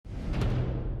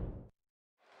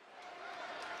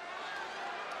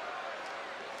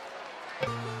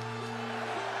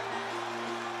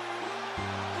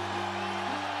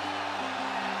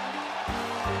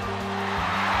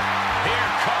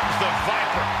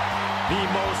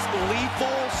most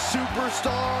lethal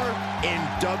superstar in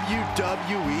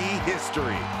WWE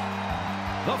history.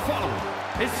 The following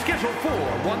is scheduled for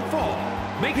one fall,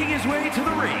 making his way to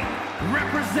the ring,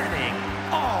 representing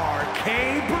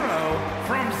RK Bro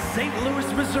from St.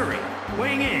 Louis, Missouri,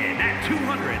 weighing in at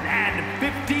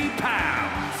 250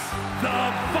 pounds,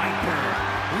 the Viper,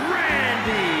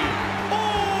 Randy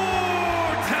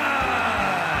Orton!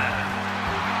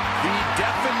 The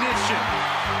definition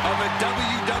of a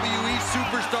WWE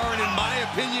superstar, and in my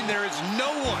opinion, there is no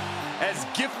one as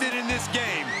gifted in this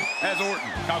game as Orton.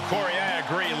 Now, Corey, I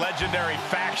agree. Legendary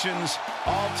factions,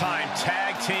 all-time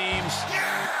tag teams.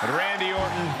 But Randy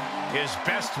Orton is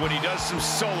best when he does some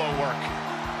solo work.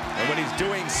 And when he's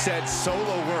doing said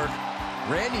solo work,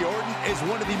 Randy Orton is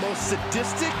one of the most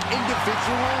sadistic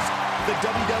individuals the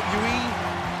WWE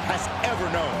has ever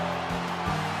known.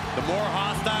 The more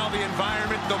hostile the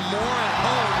environment, the more at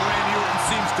home Randy Orton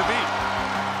seems to be.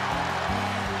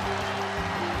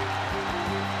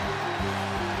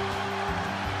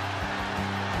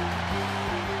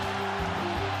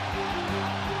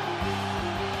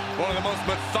 One of the most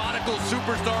methodical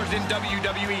superstars in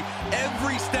WWE.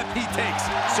 Every step he takes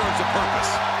serves a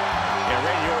purpose. Yeah,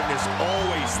 Randy Orton is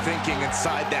always thinking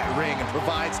inside that ring and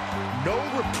provides no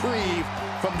reprieve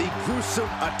from the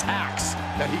gruesome attacks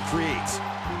that he creates.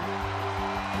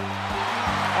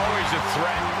 Always a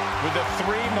threat with the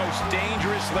three most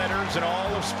dangerous letters in all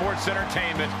of sports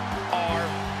entertainment,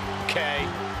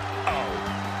 RKO.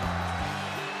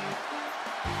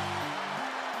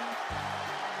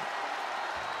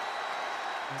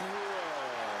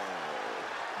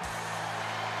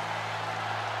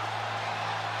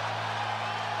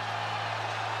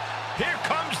 Here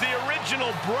comes the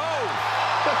original Bro.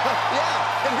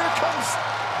 Yeah, and here comes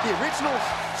the original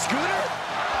Scooter.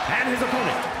 And his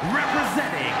opponent,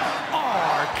 representing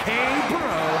RK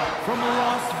Bro from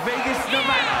Las Vegas,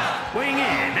 Nevada, weighing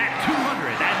in at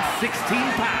 216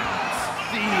 pounds,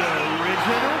 the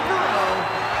original Bro,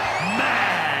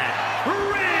 Matt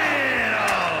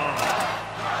Riddle!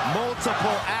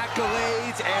 Multiple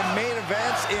accolades and main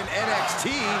events in NXT.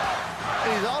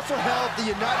 And he's also held the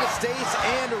United States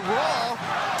and Raw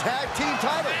tag team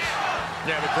titles.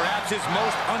 Yeah, but perhaps his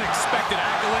most unexpected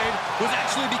accolade was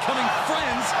actually becoming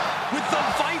friends with the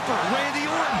Viper, Randy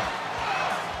Orton.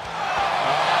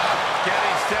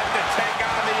 Getting set to take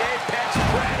on the Apex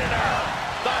Predator,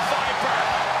 the Viper.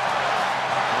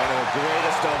 One of the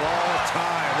greatest of all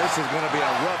time. This is going to be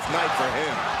a rough night for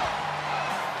him.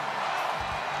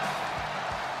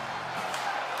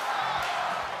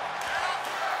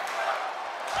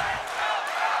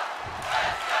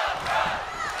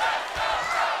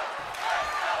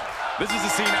 This is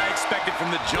the scene I expected from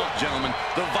the jump, gentlemen.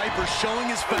 The Viper showing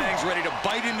his fangs, ready to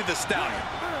bite into the stallion.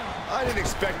 I didn't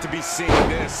expect to be seeing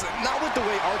this. Not with the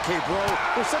way RK Bro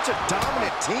was such a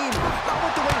dominant team. Not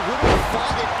with the way Riddle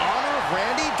fought in honor of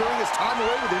Randy during his time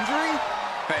away with injury.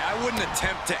 Hey, I wouldn't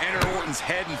attempt to enter Orton's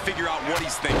head and figure out what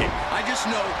he's thinking. I just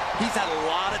know he's had a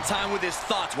lot of time with his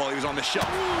thoughts while he was on the shelf.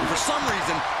 And for some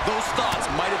reason, those thoughts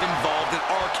might have involved an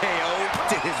RKO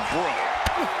to his bro.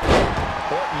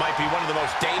 Orton might be one of the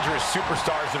most dangerous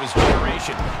superstars of his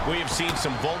generation. We have seen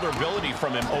some vulnerability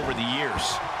from him over the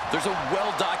years. There's a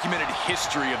well-documented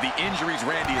history of the injuries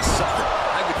Randy has suffered.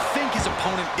 I would think his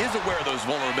opponent is aware of those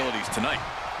vulnerabilities tonight.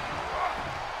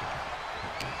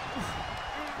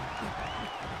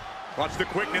 Watch the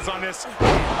quickness on this.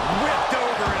 Whipped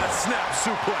over in a snap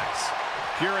suplex.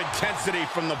 Pure intensity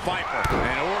from the Viper.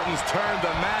 And Orton's turned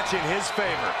the match in his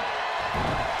favor.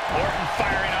 Orton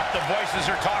firing up. The voices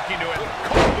are talking to him.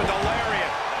 Caught with a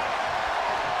lariat.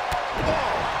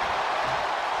 Oh.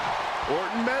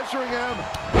 Orton measuring him.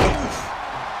 Oof.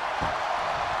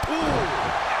 Ooh.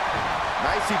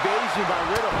 Nice evasion by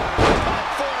Riddle. Top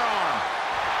forearm.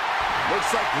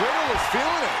 Looks like Riddle is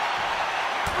feeling it.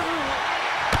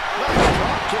 Nice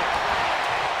drop kick.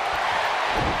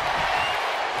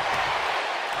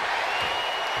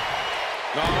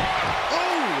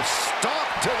 Oh, stop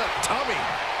to the tummy.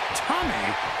 Tummy?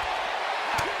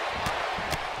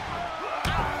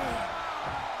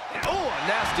 Oh, a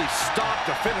nasty stop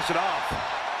to finish it off.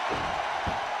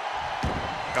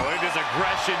 Oh, look at this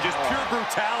aggression, just pure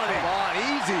brutality. Come on,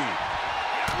 easy.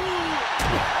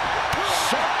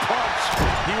 Sharp punch.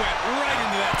 He went right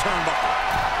into that turnbuckle.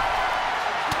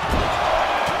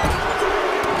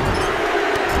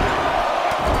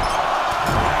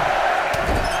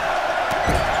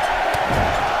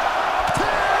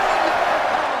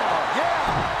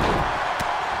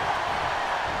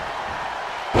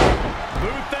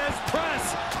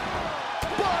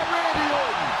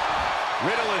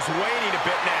 Riddle is waiting a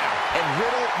bit now. And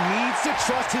Riddle needs to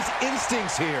trust his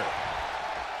instincts here.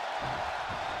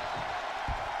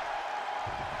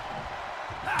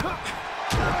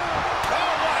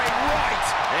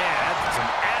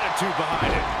 Behind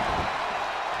it.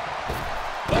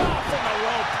 Oh, from the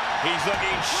rope. He's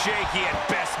looking shaky at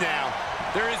best now.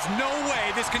 There is no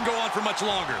way this can go on for much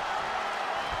longer.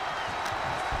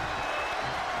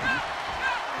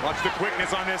 Watch the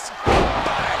quickness on this.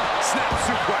 Bang! Snap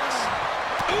suplex.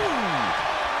 Ooh!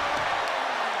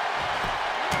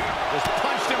 Just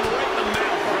punched him right in the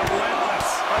mouth. Relentless.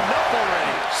 Enough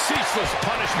already. Ceaseless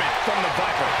punishment from the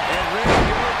Viper. And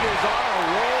Randy Orton is on a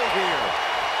roll here.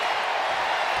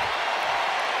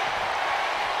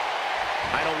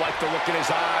 I don't like the look in his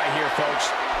eye here,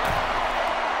 folks.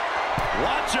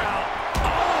 Watch out.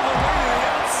 All the way to the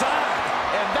outside.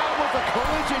 And that was a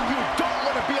collision you don't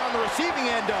want to be on the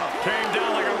receiving end of. Came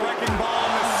down like a wrecking ball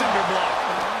on the cinder block.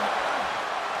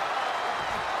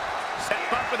 Set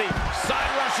up for the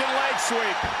side Russian leg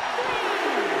sweep.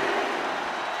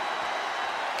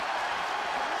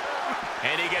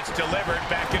 And he gets delivered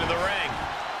back into the ring.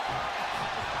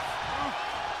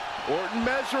 Orton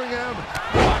measuring him.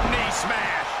 One knee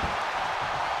smash.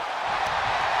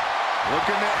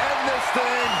 Looking to end this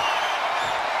thing.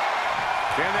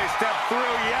 Can they step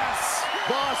through? Yes.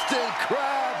 Boston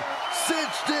Crab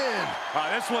cinched in.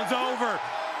 This one's over.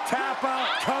 Tap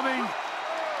out coming.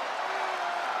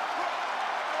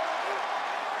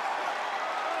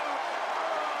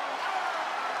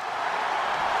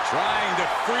 Trying to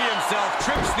free himself,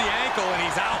 trips the ankle, and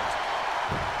he's out.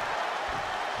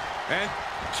 And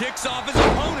kicks off his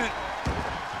opponent.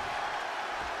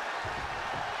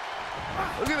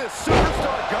 Look at this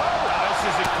superstar go. This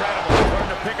is incredible. Starting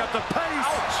to pick up the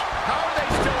pace. Ouch. How are they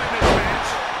still in this match?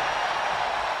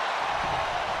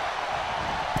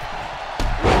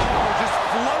 Oh, just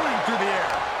floating through the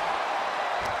air.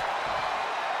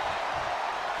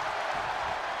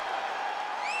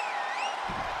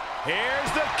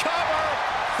 Here's the cover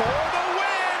for the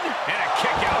win. And a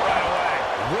kick out right away.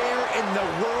 Where in the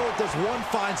world does one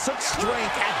find such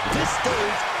strength at this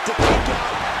stage to kick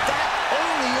out that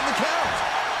early in the count?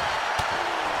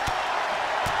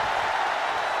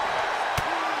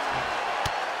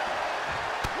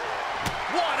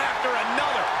 One after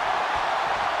another.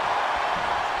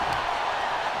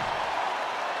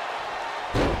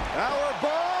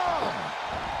 Powerbomb!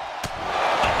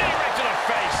 A knee right to the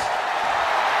face.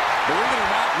 Believe it or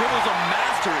not, Riddle's a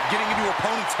master at getting into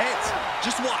opponents' heads.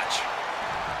 Just watch.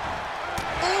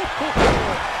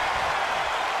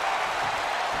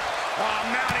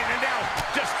 Mounting it down.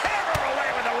 Just hammer away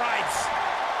with the rights.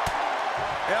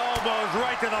 Elbows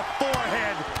right to the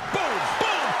forehead. Boom,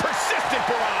 boom, persistent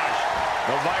barrage.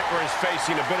 The Viper is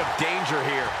facing a bit of danger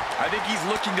here. I think he's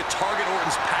looking to target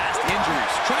Orton's past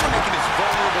injuries, trying to make him as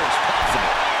vulnerable as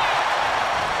possible.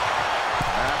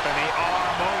 Wrapping the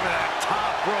arm over that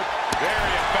top rope.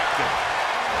 Very effective.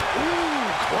 Ooh,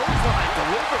 clothesline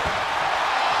delivered.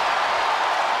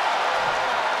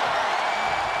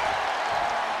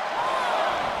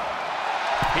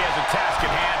 He has a task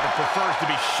at hand, but prefers to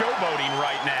be showboating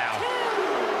right now.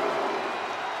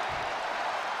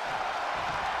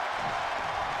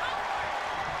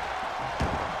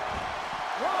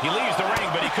 He leaves the ring,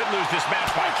 but he could lose this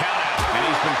match by countout. And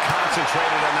he's been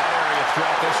concentrated on that area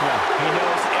throughout this one. He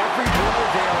knows every blow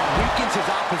there weakens his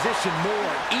opposition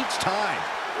more each time.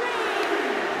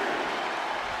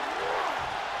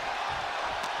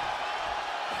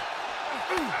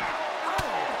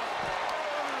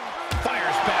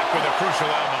 Fires back with a crucial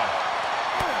elbow.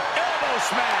 Elbow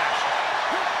smash.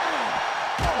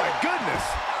 Oh, my goodness.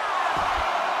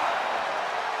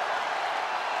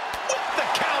 With the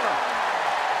counter.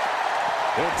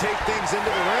 He'll take things into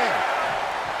the ring.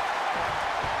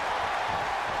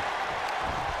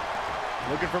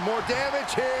 Looking for more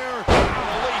damage here.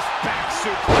 Release back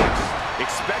suplex.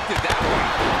 Expected that one.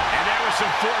 And there was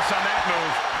some force on that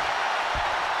move.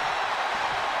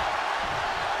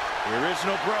 The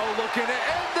original Bro looking to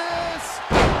end this.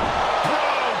 Bro,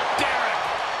 Derek.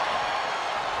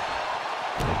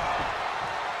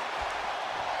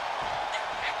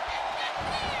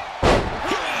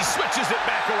 He switches it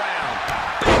back around.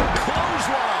 Big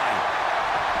clothesline.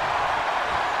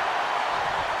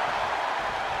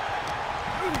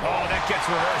 Oh, that gets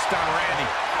reversed on Randy.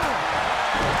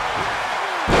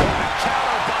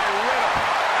 Counter by Riddle.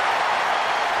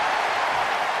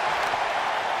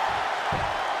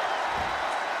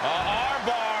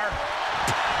 Armbar.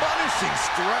 Punishing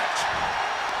stretch.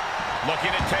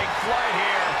 Looking to take flight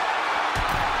here.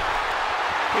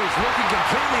 He's looking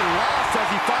completely lost as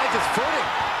he finds his footing.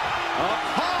 Up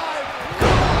high.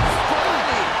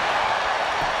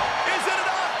 Is it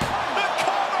enough? The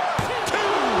cover.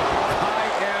 Two. I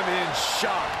am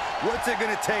What's it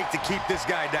gonna take to keep this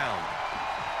guy down?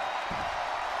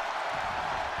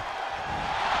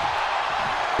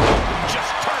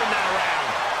 Just turn that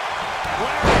around.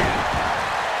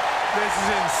 This is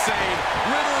insane.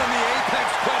 Riddle and the Apex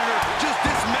Predator just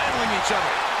dismantling each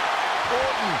other.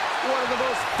 Orton, one of the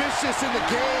most vicious in the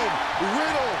game.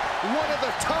 Riddle, one of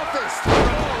the toughest.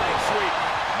 Oh, sweet.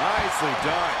 Nicely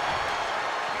done.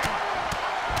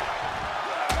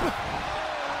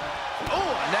 Oh,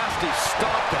 a nasty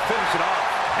stop to finish it off.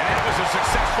 And that was a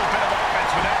successful bit of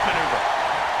offense with that maneuver.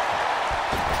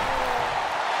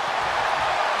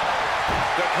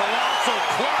 The colossal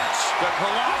clutch. The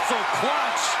colossal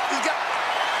clutch. He's got...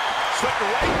 Slipped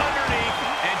right underneath,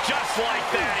 and just like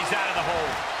that, he's out of the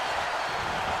hole.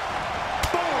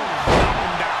 Boom! Knock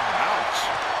him down. Ouch.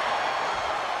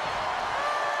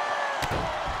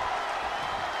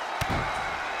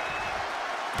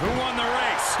 Who won the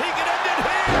race? He can end it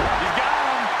here. He's got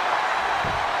him.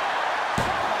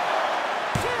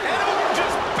 And Orton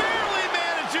just barely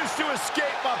manages to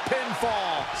escape a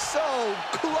pinfall. So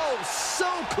close, so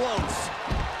close.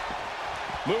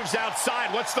 Moves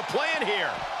outside. What's the plan here?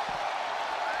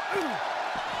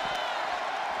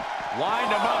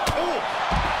 Lined him up. Oh,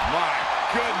 my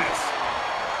goodness.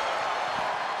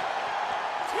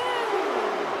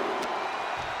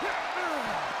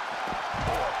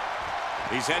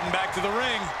 He's heading back to the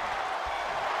ring.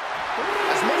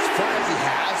 As much fun as he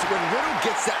has, when Riddle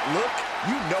gets that look,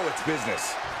 you know it's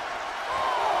business.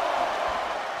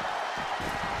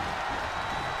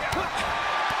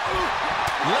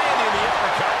 Landing the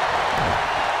uppercut.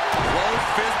 Closed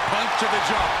fist punch to the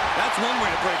jaw. That's one way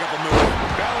to break up a move.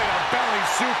 Belly to belly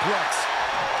suplex.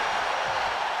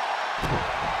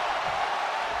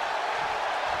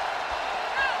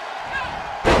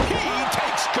 He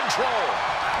takes control.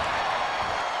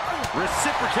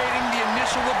 Reciprocating the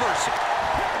initial reversal.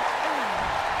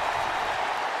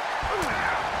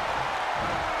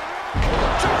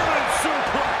 German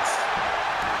suplex.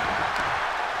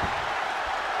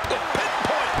 The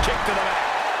pinpoint kick to the back.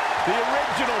 The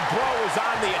original bro is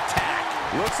on the attack.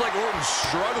 Looks like Orton's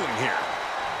struggling here.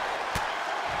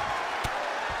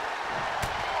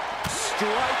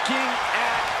 Striking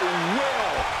at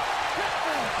will.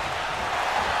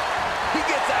 He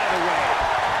gets out of the way.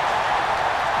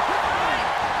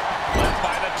 Led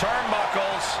by the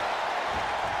turnbuckles.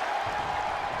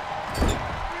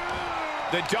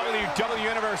 The WWE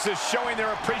Universe is showing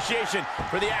their appreciation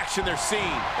for the action they're seeing.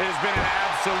 It has been an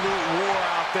absolute war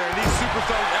out there. These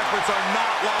superstars' efforts are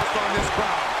not lost on this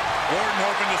crowd. Orton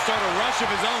hoping to start a rush of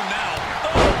his own now.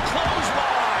 Oh,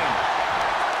 clothesline!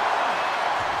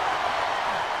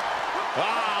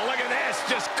 Ah, look at this,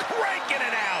 just cranking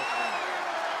it out.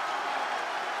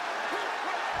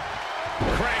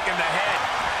 Cranking the head.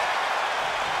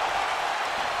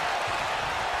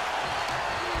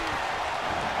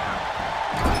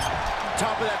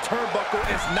 Top of that turnbuckle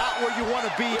is not where you want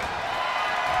to be.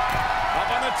 Up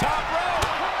on the top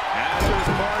rope. Hazardous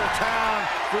part of town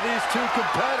for these two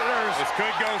competitors. This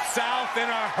could go south in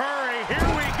a hurry.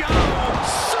 Here we go.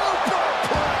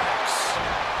 Superplex.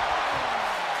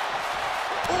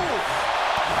 Ooh.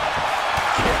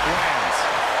 Kick lands.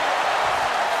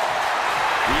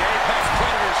 The Apex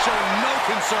Predator showing no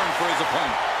concern for his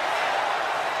opponent.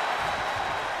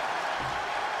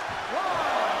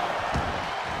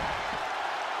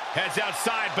 Heads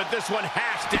outside, but this one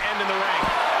has to end in the ring.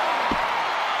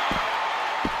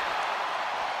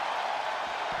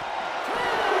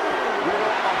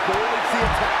 Riddle avoids the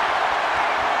attack.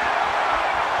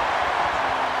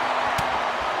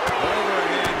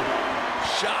 Overhead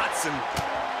shots and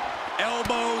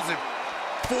elbows and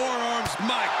forearms.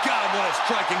 My God, what a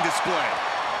striking display.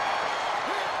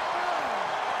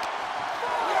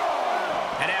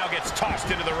 And now gets tossed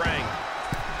into the ring.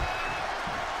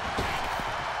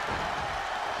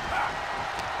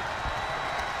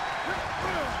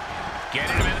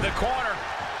 Getting him into the corner.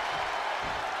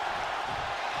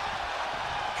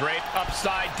 Draped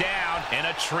upside down in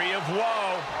a tree of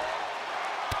woe.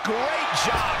 Great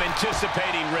job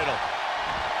anticipating Riddle.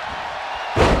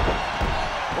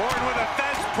 Orton with a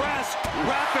fence press.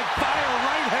 Rapid fire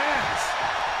right hands.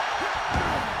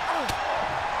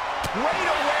 Great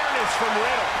awareness from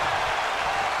Riddle.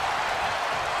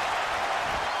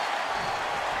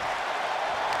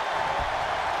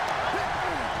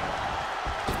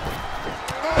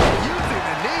 Using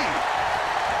the knee.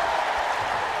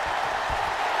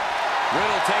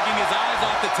 Riddle taking his eyes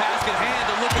off the task at hand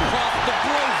to look across the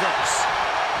Broverse.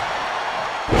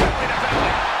 Belly to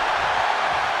belly.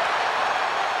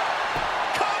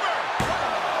 Cover.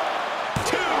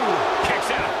 2. Kicks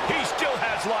out. He still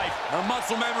has life. The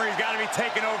muscle memory's got to be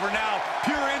taken over now.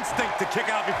 Pure instinct to kick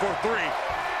out before 3.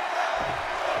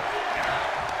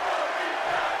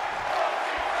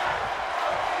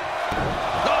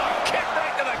 Oh, kick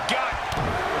right to the gut.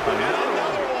 And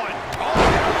another one. Oh,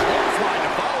 close line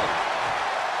to follow.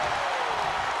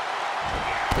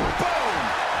 Boom.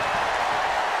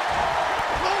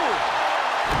 Ooh.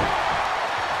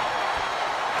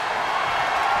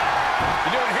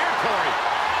 You doing here, Corey?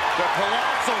 The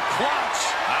colossal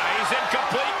clutch. He's in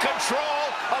complete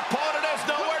control. Opponent has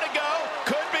nowhere to go.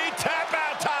 Could be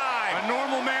tap-out time. A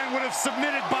normal man would have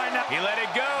submitted by now. He let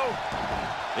it go.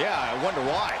 Yeah, I wonder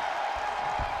why.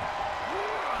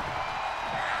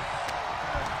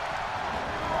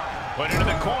 Put into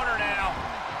the corner now.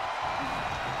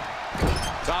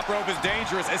 Top rope is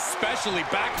dangerous, especially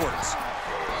backwards.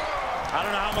 I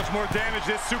don't know how much more damage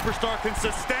this superstar can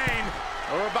sustain.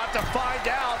 We're about to find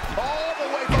out all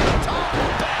the way from the top.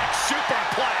 Back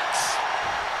superplex.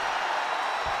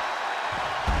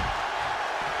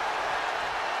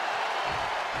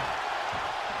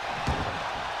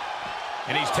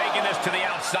 And he's taking this to the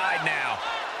outside now.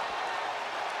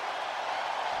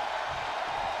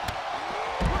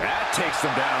 That takes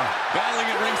them down. Battling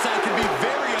at ringside can be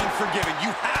very unforgiving.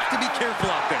 You have to be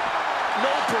careful out there.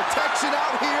 No protection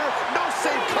out here. No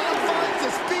safe confines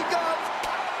to speak of.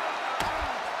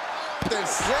 They're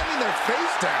slamming their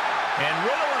face down. And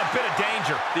Riddle in a bit of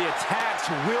danger. The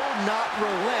attacks will not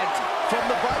relent from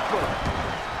the Viper.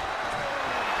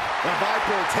 The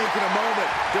Viper taking a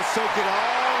moment to soak it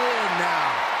all in now.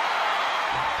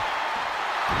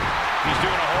 He's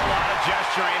doing a whole lot of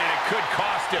gesturing, and it could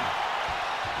cost him.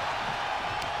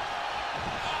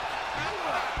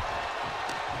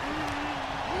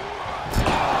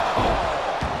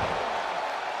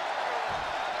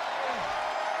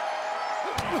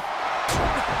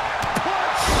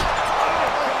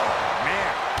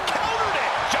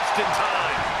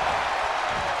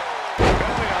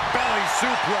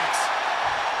 Suplex.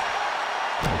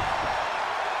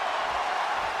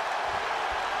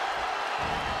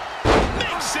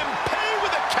 Makes him pay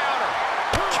with a counter.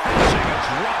 Catching a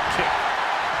drop kick.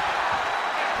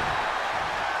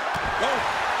 Oh.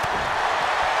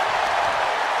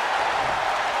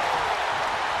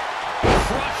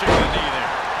 Crushing the knee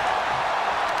there.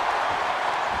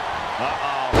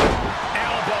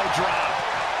 Elbow drop.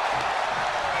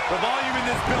 The volume in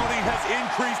this building has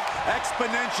increased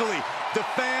exponentially. The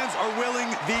fans are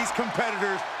willing these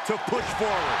competitors to push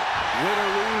forward. Win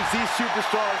or lose, these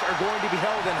superstars are going to be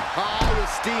held in high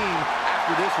esteem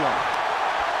after this one.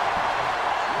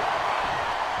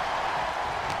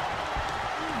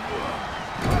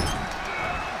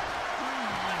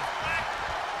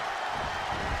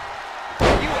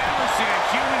 Have you ever seen a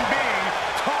human being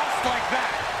tossed like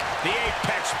that? The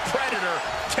Apex Predator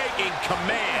taking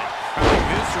command. I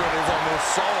think this Riddle's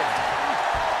almost solved.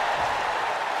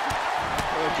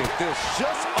 Look at this,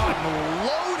 just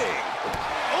unloading.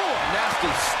 Oh, a nasty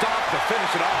stop to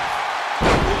finish it off.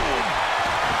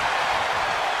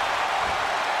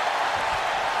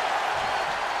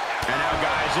 And now,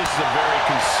 guys, this is a very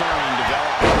concerning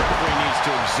development. The referee needs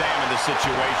to examine the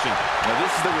situation. Now, this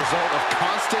is the result of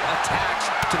constant attacks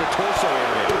to the torso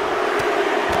area.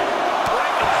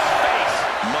 Right in the face.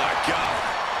 My God.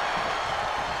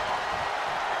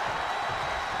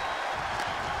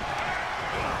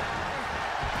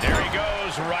 There he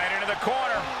goes, right into the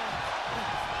corner.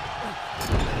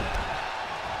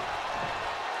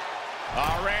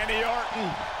 Randy Orton.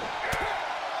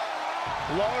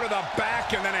 Low to the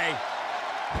back and then a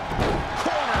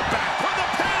corner back for the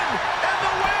pin and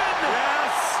the win.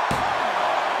 Yes.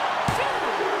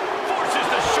 Forces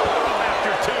the shoulder up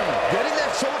after 2. Getting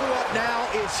that shoulder up now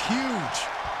is huge.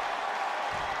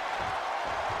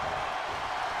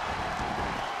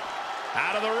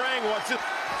 Out of the ring, what's it?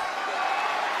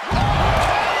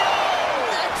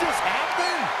 That just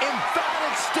happened.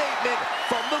 Emphatic statement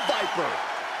from the Viper.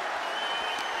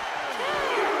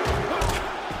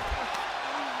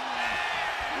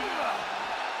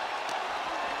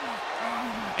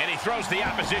 And he throws the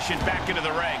opposition back into the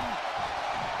ring.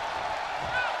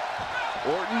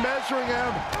 Orton measuring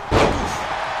him.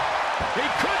 He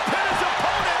could pin his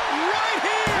opponent right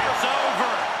here. It's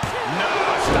over. No,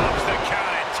 stops the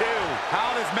count at 2.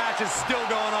 How this match is still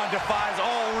going on defies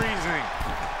all reasoning.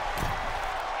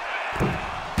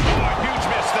 Oh, a huge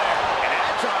miss there. An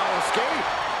agile escape.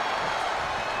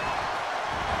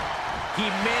 He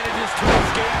manages to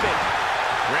escape it.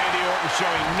 Randy Orton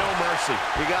showing no mercy.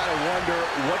 You gotta wonder,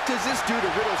 what does this do to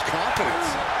Riddle's confidence?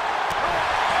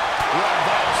 We're at a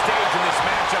vital stage in this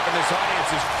matchup, and this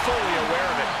audience is fully aware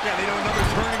of it. Yeah, they know another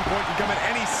turning point can come at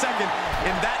any second,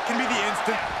 and that can be the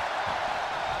instant.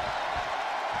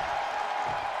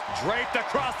 draped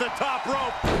across the top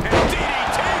rope. And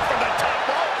DDT from the top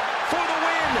rope for the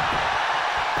win.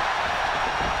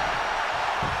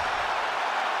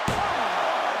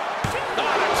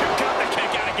 Oh, the 2 count, the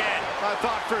kick out again. I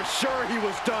thought for sure he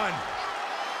was done.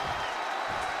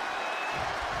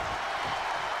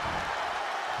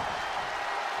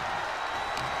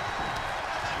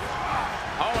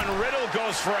 Oh, and Riddle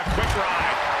goes for a quick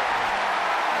ride.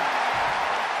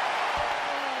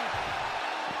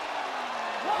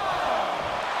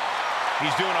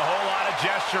 He's doing a whole lot of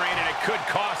gesturing, and it could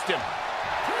cost him.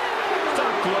 Stop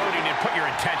gloating and put your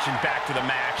attention back to the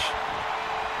match.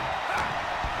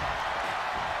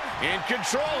 In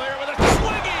control here with a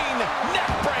swinging neck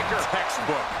breaker.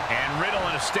 Textbook. And Riddle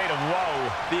in a state of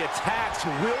woe. The attacks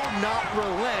will not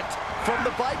relent from the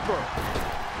Viper.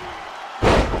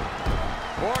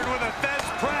 Orton with a fence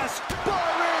press. By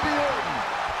Randy Orton.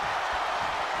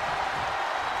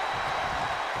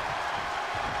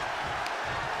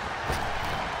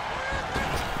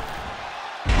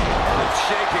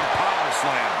 Earth-shaking power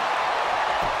slam.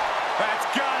 That's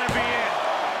gotta be it.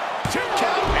 2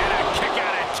 count. And a kick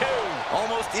out at 2.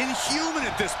 Almost inhuman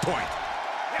at this point.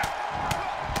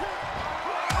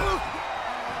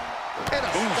 And a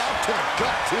stop to the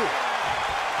gut, too.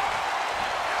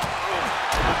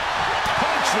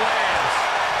 Punch lands.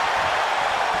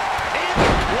 And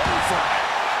the clothesline.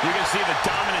 You can see the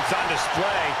dominance on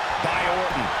display by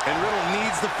Orton. And Riddle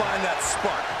needs to find that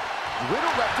spark.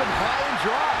 Riddle left him high and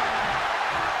dry.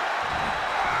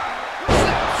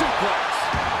 Snap suplex.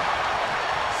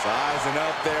 Sizing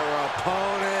up their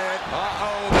opponent.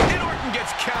 Uh-oh. And Orton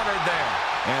gets countered there.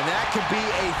 And that could be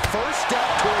a first step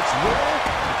towards Riddle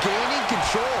gaining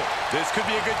control. This could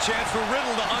be a good chance for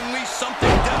Riddle to unleash something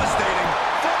devastating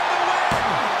for the win.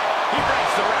 He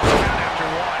breaks the ref's count after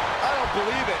 1. I don't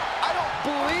believe it. I don't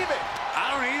believe it.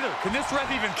 I don't either. Can this ref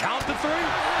even count to 3?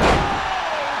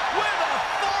 With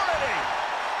authority.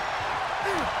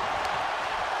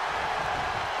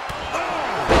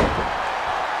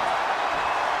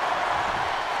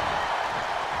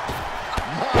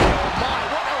 My, oh my,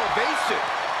 what elevation.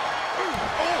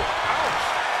 Oh, ouch.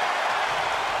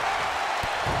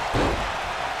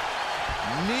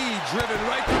 Knee driven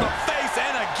right through the face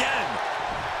and again.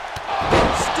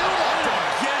 Still not done.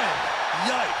 Again.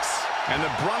 Yikes. And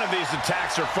the brunt of these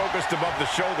attacks are focused above the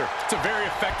shoulder. It's a very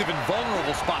effective and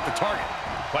vulnerable spot to target.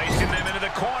 Placing them into the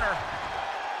corner.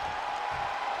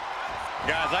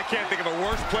 Guys, I can't think of a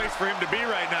worse place for him to be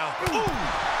right now. Ooh.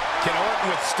 Can Orton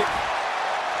withstand?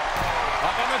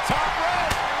 Up on the top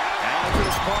rope. Now to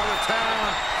this part of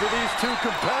town for these 2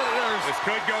 competitors. This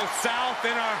could go south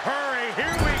in a hurry.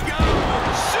 Here we go.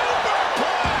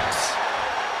 Superplex.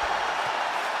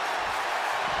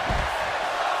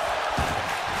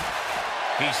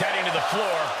 He's heading to the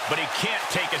floor, but he can't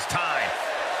take his time.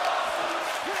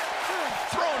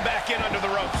 Thrown back in under the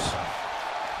ropes.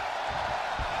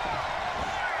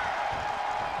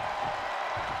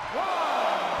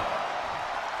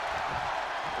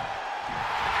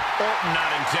 Orton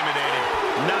not intimidated,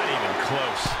 not even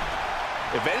close.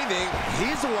 If anything,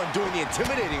 he's the one doing the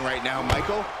intimidating right now,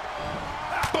 Michael.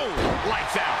 Boom,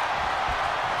 lights out.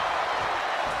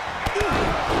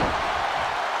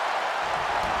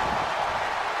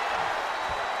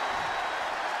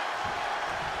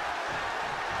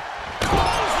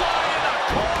 Clothesline in the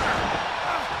corner.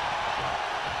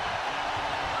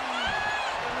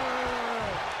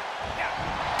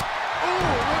 Ooh,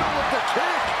 Riddle with the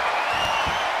kick.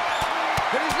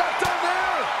 And he's not done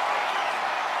there.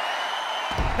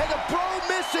 And the Pro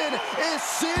mission is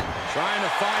Sid. Trying to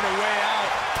find a way out.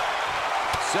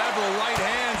 Several right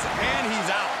hands, and he's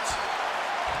out.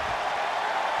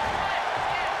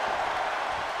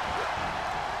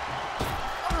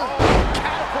 Oh,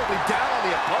 catapulting down on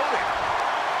the opponent.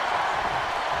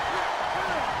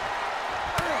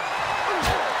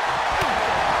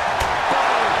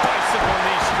 Bicycle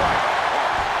knee strike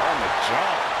on the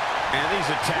jaw. And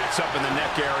these attacks up in the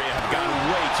neck area have gone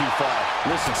way too far.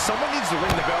 Listen, someone needs to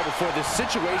ring the bell before this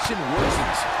situation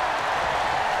worsens.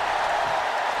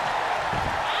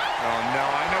 Oh, no,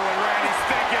 I know what Randy's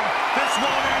thinking. This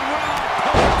won't end well.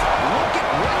 Look at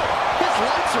Riddle. His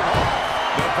lights are off.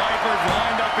 The Viper's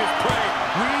lined up his prey.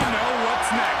 We know what's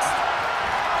next.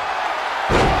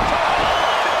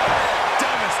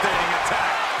 Devastating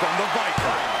attack from the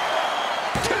Viper.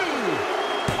 2.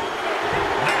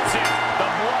 That's it. The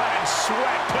blood and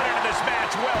sweat put into this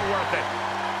match. Well worth it.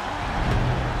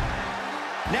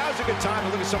 Now's a good time to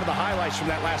look at some of the highlights from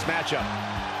that last matchup.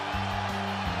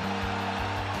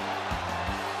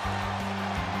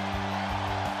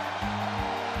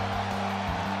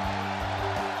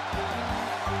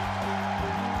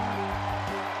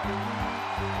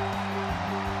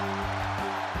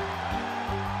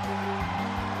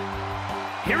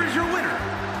 here is your winner,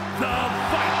 the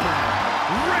Viper,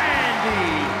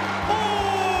 Randy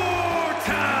Orton!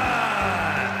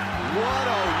 What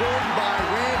a win by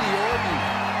Randy Orton.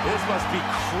 This must be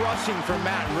crushing for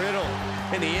Matt Riddle.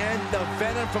 In the end, the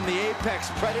venom from the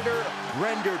Apex Predator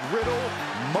rendered Riddle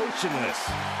motionless.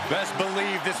 Best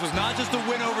believe this was not just a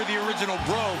win over the original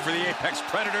Bro for the Apex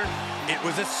Predator, it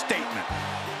was a statement.